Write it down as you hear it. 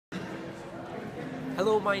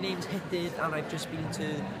Hello, my name's Hedydd and I've just been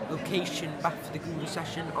to location Bafta Guru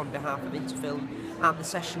session on behalf of Interfilm, and the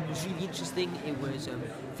session was really interesting. It was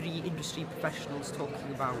 3 industry professionals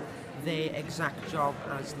talking about their exact job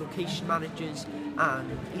as location managers,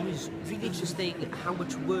 and it was really interesting how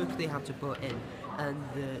much work they had to put in, and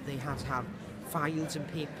they had to have files and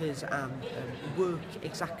papers and work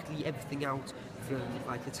exactly everything out, from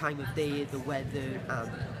like the time of day, the weather, and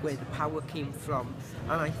where the power came from.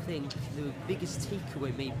 And I think the biggest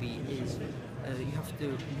takeaway maybe is you have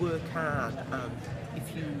to work hard, and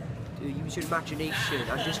if you use your imagination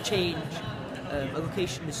and just change a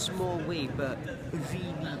location in a small way, but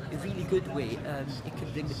a really good way, it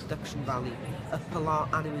can bring the production value up a lot.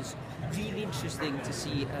 And it was really interesting to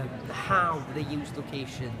see how they use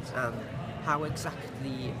locations and how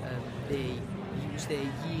exactly they use their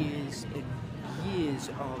years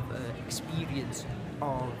of experience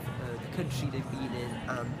of the country they've been in,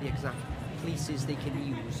 and the exact places they can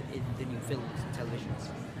use in the new films and televisions.